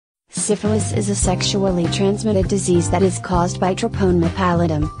Syphilis is a sexually transmitted disease that is caused by Treponema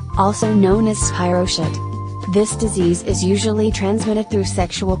pallidum, also known as spirochete. This disease is usually transmitted through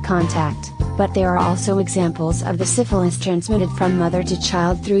sexual contact, but there are also examples of the syphilis transmitted from mother to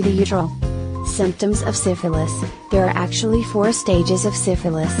child through the utero. Symptoms of syphilis. There are actually 4 stages of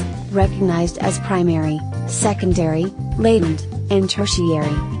syphilis, recognized as primary, secondary, latent, and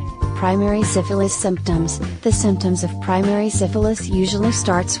tertiary. Primary syphilis symptoms. The symptoms of primary syphilis usually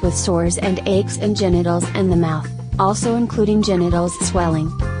starts with sores and aches in genitals and the mouth, also including genitals swelling.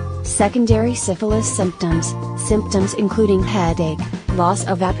 Secondary syphilis symptoms. Symptoms including headache, loss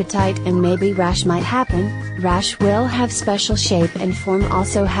of appetite and maybe rash might happen. Rash will have special shape and form,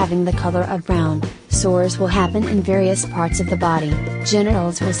 also having the color of brown. Sores will happen in various parts of the body.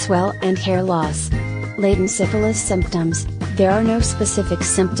 Genitals will swell and hair loss. Latent syphilis symptoms. There are no specific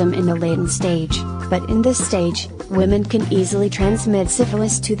symptom in the latent stage, but in this stage, women can easily transmit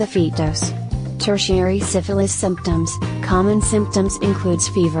syphilis to the fetus. Tertiary syphilis symptoms. Common symptoms includes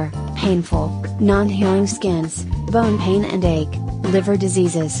fever, painful, non-healing skins, bone pain and ache, liver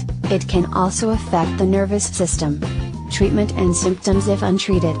diseases. It can also affect the nervous system. Treatment and symptoms if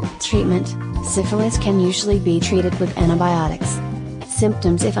untreated. Treatment. Syphilis can usually be treated with antibiotics.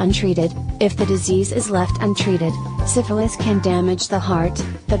 Symptoms if untreated. If the disease is left untreated, syphilis can damage the heart,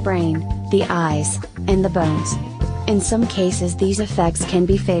 the brain, the eyes, and the bones. In some cases these effects can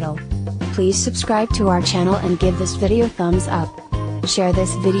be fatal. Please subscribe to our channel and give this video thumbs up. Share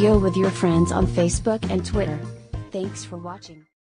this video with your friends on Facebook and Twitter. Thanks for watching.